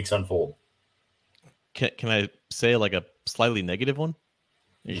as the weeks unfold? Can I say like a slightly negative one?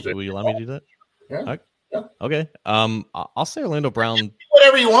 Will you allow me to do that? Yeah. Yeah. Okay. I'll say Orlando Brown.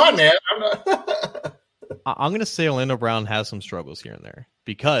 Whatever you want, man. I'm going to say Orlando Brown has some struggles here and there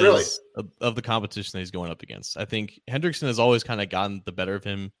because of the competition that he's going up against. I think Hendrickson has always kind of gotten the better of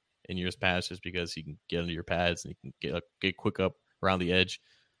him in years past just because he can get under your pads and he can get quick up around the edge.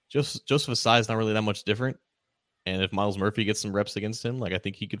 Joseph Asai is not really that much different. And if Miles Murphy gets some reps against him, like I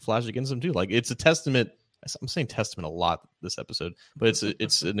think he could flash against him too. Like it's a testament. I'm saying testament a lot this episode, but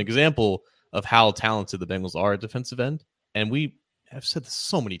it's an example of how talented the Bengals are at defensive end. And we have said this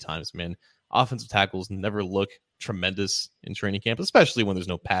so many times, man. Offensive tackles never look tremendous in training camp, especially when there's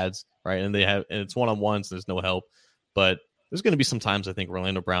no pads, right? And it's one-on-ones, and there's no help. But there's going to be some times I think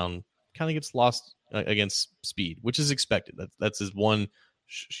Orlando Brown kind of gets lost against speed, which is expected. That's his one,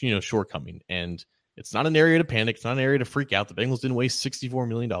 shortcoming. And it's not an area to panic. It's not an area to freak out. The Bengals didn't waste $64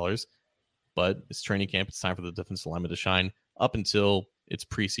 million, but it's training camp. It's time for the defensive lineman to shine up until it's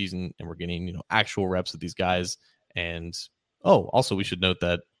preseason and we're getting, actual reps with these guys. And, also we should note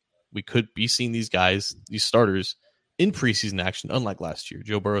that we could be seeing these guys, these starters, in preseason action, unlike last year.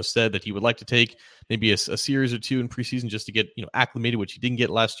 Joe Burrow said that he would like to take maybe a series or two in preseason just to get acclimated, which he didn't get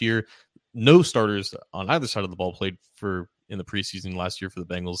last year. No starters on either side of the ball played in the preseason last year for the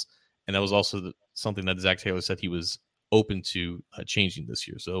Bengals, and that was also something that Zach Taylor said he was open to changing this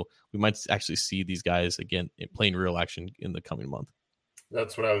year. So we might actually see these guys again playing real action in the coming month.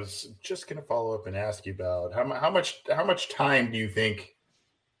 That's what I was just going to follow up and ask you about. How much time do you think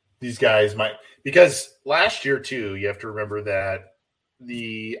these guys might, because last year too, you have to remember that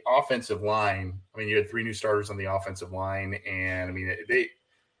the offensive line, you had 3 new starters on the offensive line. And they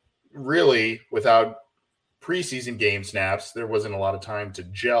really, without preseason game snaps, there wasn't a lot of time to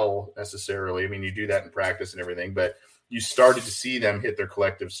gel necessarily. You do that in practice and everything, but you started to see them hit their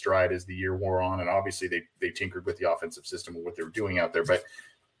collective stride as the year wore on. And obviously they tinkered with the offensive system and what they were doing out there. But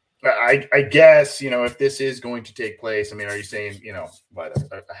I guess, if this is going to take place, are you saying, what,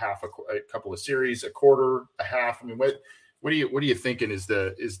 a half, a couple of series, a quarter, a half? What are you thinking is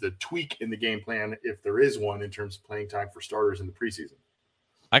the tweak in the game plan, if there is one, in terms of playing time for starters in the preseason?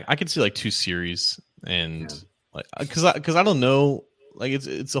 I could see like 2 series, and because I don't know, like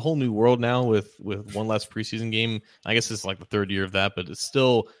it's a whole new world now with one last preseason game. I guess it's like the 3rd year of that, but it's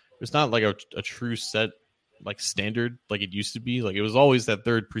not like a true set like standard like it used to be. Like it was always that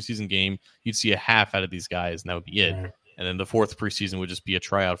 3rd preseason game you'd see a half out of these guys and that would be it. Right. And then the 4th preseason would just be a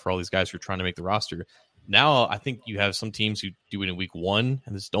tryout for all these guys who are trying to make the roster. Now I think you have some teams who do it in week 1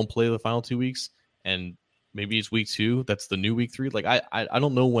 and just don't play the final 2 weeks, and maybe it's week 2 that's the new week 3. Like I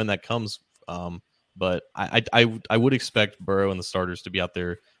don't know when that comes, but I would expect Burrow and the starters to be out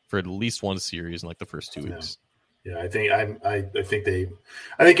there for at least one series in like the first 2 weeks. Yeah, I think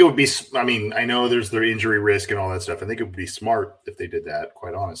it would be. I know there's their injury risk and all that stuff. I think it would be smart if they did that.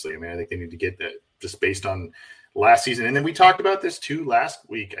 Quite honestly, I think they need to get that just based on last season. And then we talked about this too last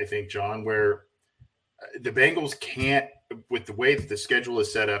week, I think, John, where the Bengals can't, with the way that the schedule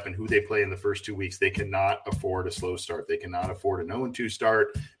is set up and who they play in the first 2 weeks, they cannot afford a slow start. They cannot afford a 0-2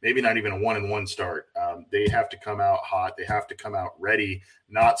 start, maybe not even a 1-1 start. They have to come out hot. They have to come out ready,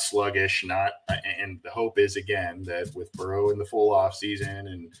 not sluggish, and the hope is, again, that with Burrow in the full off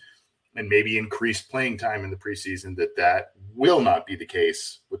season and maybe increased playing time in the preseason, that will not be the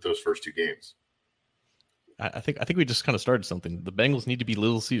case with those first 2 games. I think we just kind of started something. The Bengals need to be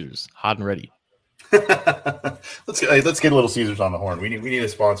Little Caesars, hot and ready. Let's get Little Caesars on the horn. We need a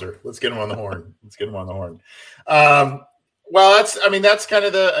sponsor. Let's get them on the horn. Well, that's kind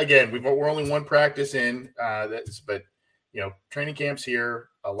of again, we're only one practice in, but training camps here,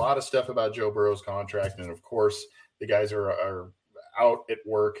 a lot of stuff about Joe Burrow's contract. And of course the guys are out at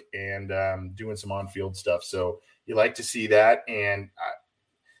work and doing some on-field stuff. So you like to see that. And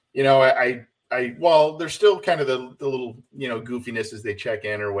well, there's still kind of the little, goofiness as they check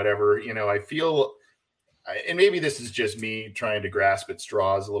in or whatever. I feel, and maybe this is just me trying to grasp at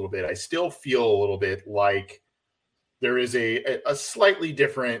straws a little bit, I still feel a little bit like there is a slightly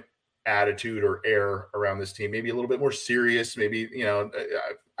different attitude or air around this team, maybe a little bit more serious, maybe,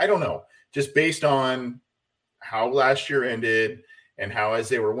 I don't know, just based on how last year ended and how as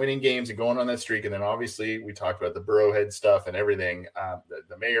they were winning games and going on that streak, and then obviously we talked about the Burrowhead stuff and everything,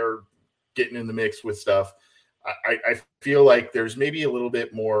 the mayor getting in the mix with stuff. I feel like there's maybe a little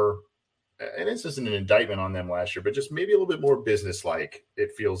bit more, and this isn't an indictment on them last year, but just maybe a little bit more business-like,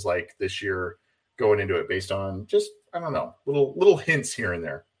 it feels like this year going into it, based on just, I don't know, little hints here and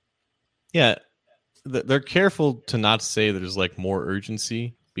there. Yeah, they're careful to not say there's like more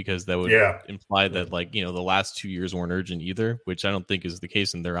urgency, because that would imply that, like, you know, the last 2 years weren't urgent either, which I don't think is the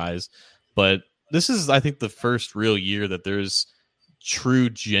case in their eyes. But this is, I think, the first real year that there's true,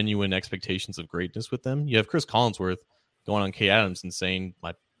 genuine expectations of greatness with them. You have Chris Collinsworth going on Kay Adams and saying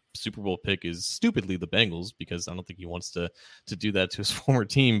my Super Bowl pick is stupidly the Bengals, because I don't think he wants to do that to his former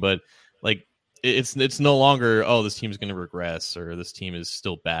team. But like, it's no longer, oh, this team is going to regress, or this team is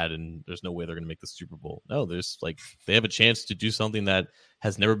still bad and there's no way they're going to make the Super Bowl. No, there's like, they have a chance to do something that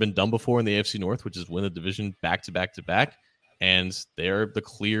has never been done before in the AFC North, which is win the division back to back to back. And they're the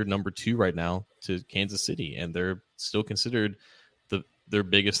clear number 2 right now to Kansas City, and they're still considered their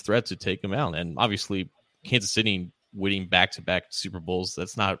biggest threat to take them out. And obviously Kansas City winning back to back Super Bowls,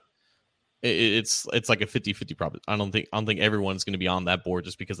 that's not, it's like a 50-50 problem. I don't think everyone's going to be on that board,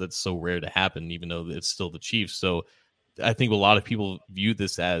 just because it's so rare to happen, even though it's still the Chiefs. So I think a lot of people view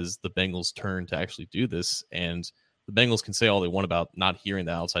this as the Bengals' turn to actually do this. And the Bengals can say all they want about not hearing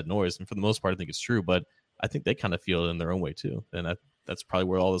the outside noise, and for the most part, I think it's true. But I think they kind of feel it in their own way too, and that's probably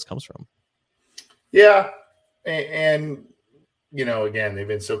where all this comes from. Yeah, and you know, again, they've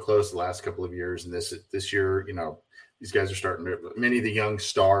been so close the last couple of years, and this year, you know, these guys are starting to, many of the young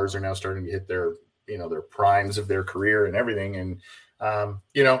stars are now starting to hit their, you know, their primes of their career and everything. And,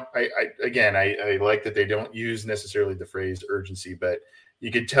 you know, I like that they don't use necessarily the phrase urgency, but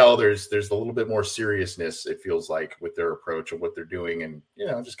you could tell there's a little bit more seriousness, it feels like, with their approach and what they're doing, and, you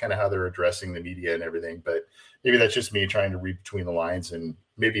know, just kind of how they're addressing the media and everything. But maybe that's just me trying to read between the lines, and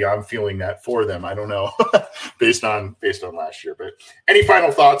maybe I'm feeling that for them. I don't know, based on last year. But any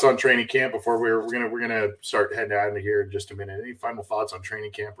final thoughts on training camp before we're gonna start heading out of here in just a minute? Any final thoughts on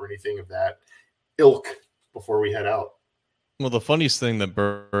training camp or anything of that ilk before we head out? Well, the funniest thing that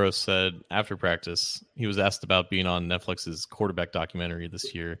Burrow said after practice, he was asked about being on Netflix's quarterback documentary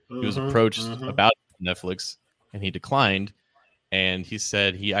this year. He was approached about Netflix, and he declined. And he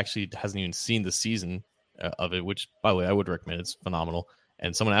said he actually hasn't even seen the season of it, which, by the way, I would recommend. It's phenomenal.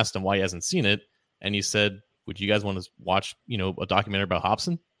 And someone asked him why he hasn't seen it, and he said, "Would you guys want to watch, you know, a documentary about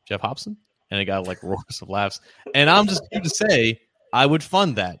Hobson, Jeff Hobson?" And it got like roars of laughs. And I'm just here to say, I would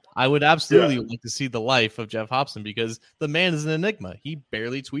fund that. I would absolutely like to see the life of Jeff Hobson, because the man is an enigma. He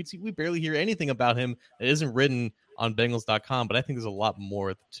barely tweets. We barely hear anything about him that isn't written on Bengals.com. But I think there's a lot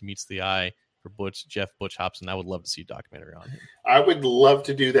more to meets the eye for Jeff Butch Hobson. I would love to see a documentary on him. I would love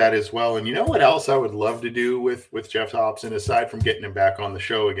to do that as well. And you know what else I would love to do with Jeff Hobson, aside from getting him back on the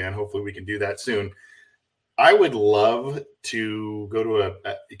show again? Hopefully we can do that soon. I would love to go to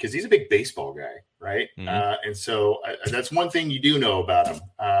because he's a big baseball guy, right? Mm-hmm. And so that's one thing you do know about him.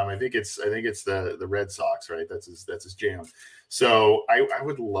 I think it's the Red Sox, right? That's his jam. So I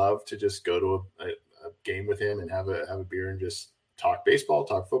would love to just go to a game with him and have a beer and just talk baseball,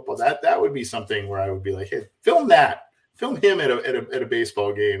 talk football. That would be something where I would be like, hey, film him at a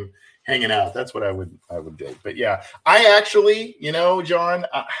baseball game, hanging out. That's what I would do. But yeah, I actually, you know, John,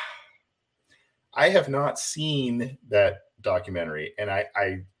 I have not seen that documentary, and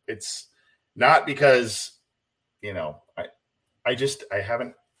I it's not because, you know, I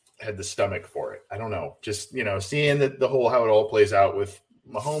haven't had the stomach for it. I don't know, just, you know, seeing the whole, how it all plays out with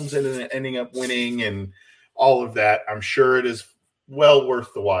Mahomes ending up winning and all of that. I'm sure it is well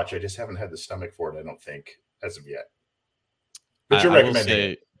worth the watch. I just haven't had the stomach for it, I don't think, as of yet. But you're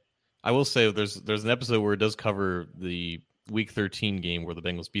recommending it. I will say there's an episode where it does cover the Week 13 game where the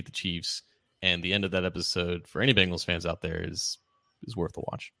Bengals beat the Chiefs. And the end of that episode, for any Bengals fans out there, is worth a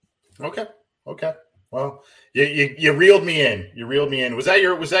watch. Okay. Well, you reeled me in. Was that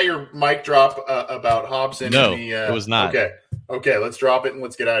your mic drop about Hobson? No, it was not. Okay. Let's drop it and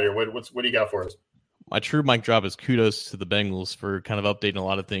let's get out of here. What do you got for us? My true mic drop is kudos to the Bengals for kind of updating a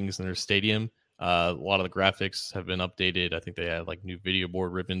lot of things in their stadium. A lot of the graphics have been updated. I think they had like new video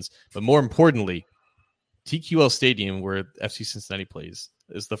board ribbons, but more importantly, TQL Stadium, where FC Cincinnati plays,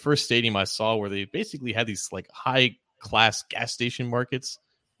 is the first stadium I saw where they basically had these like high class gas station markets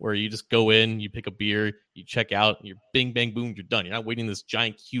where you just go in, you pick a beer, you check out, and you're bing, bang, boom, you're done. You're not waiting this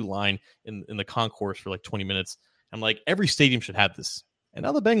giant queue line in the concourse for like 20 minutes. I'm like, every stadium should have this. And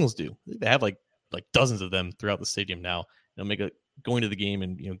now the Bengals do. They have like dozens of them throughout the stadium now. It'll make going to the game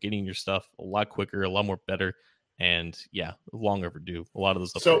and, you know, getting your stuff a lot quicker, a lot more better. And yeah, long overdue. A lot of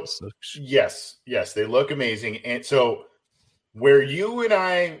those upgrades. So yes, they look amazing. And so where you and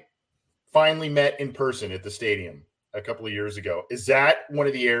I finally met in person at the stadium a couple of years ago, is that one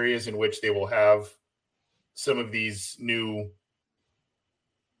of the areas in which they will have some of these new?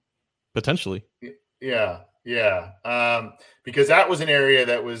 Potentially. Yeah. Because that was an area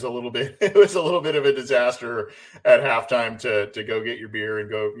that was a little bit of a disaster at halftime to go get your beer and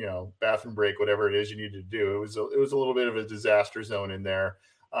go, bathroom break, whatever it is you need to do. It was a little bit of a disaster zone in there.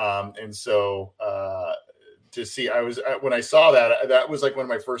 And so to see, when I saw that was like one of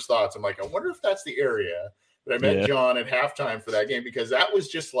my first thoughts. I'm like, I wonder if that's the area that I met John at halftime for that game, because that was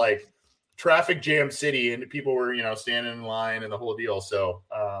just like traffic jam city and people were, standing in line and the whole deal. So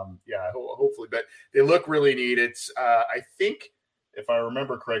hopefully, but they look really neat. It's I think if I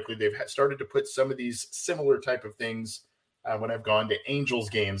remember correctly, they've started to put some of these similar type of things when I've gone to Angels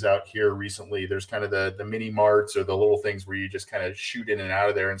games out here recently. There's kind of the mini marts or the little things where you just kind of shoot in and out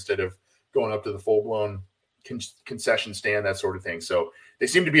of there instead of going up to the full blown concession stand, that sort of thing. So they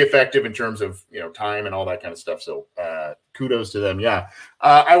seem to be effective in terms of, time and all that kind of stuff. So kudos to them. Yeah.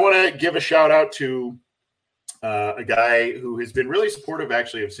 I want to give a shout out to a guy who has been really supportive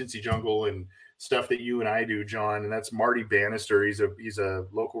actually of Cincy Jungle and stuff that you and I do, John, and that's Marty Bannister. He's a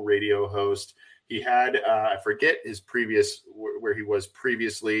local radio host. He had, I forget his where he was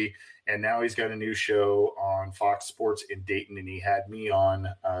previously, and now he's got a new show on Fox Sports in Dayton, and he had me on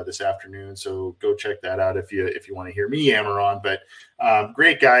this afternoon. So go check that out if you want to hear me yammer on. But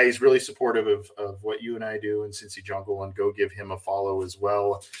great guy. He's really supportive of what you and I do in Cincy Jungle, and go give him a follow as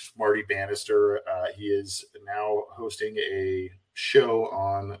well. Marty Bannister. He is now hosting a show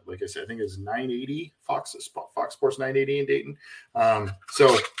on, like I said, I think it's 980 Fox Sports 980 in Dayton.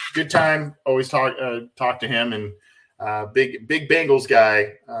 So good time. Always talk to him, and big Bengals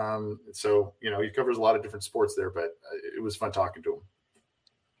guy. So he covers a lot of different sports there, but it was fun talking to him.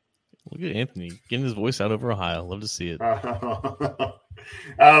 Look at Anthony getting his voice out over Ohio. Love to see it. I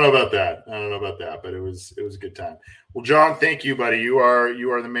don't know about that, but it was a good time. Well, John, thank you, buddy. You are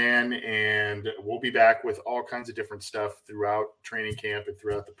the man, and we'll be back with all kinds of different stuff throughout training camp and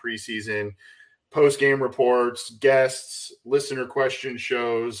throughout the preseason, post-game reports, guests, listener question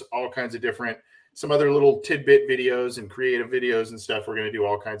shows, all kinds of different, some other little tidbit videos and creative videos and stuff. We're going to do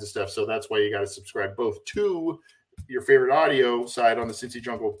all kinds of stuff. So that's why you got to subscribe both to your favorite audio side on the Cincy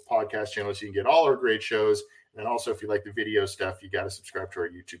Jungle podcast channel, so you can get all our great shows. And also, if you like the video stuff, you got to subscribe to our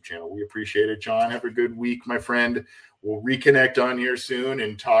YouTube channel. We appreciate it. John, have a good week, my friend. We'll reconnect on here soon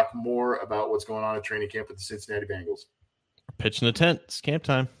and talk more about what's going on at training camp with the Cincinnati Bengals. Pitch in the tent. It's camp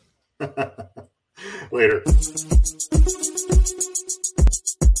time. Later.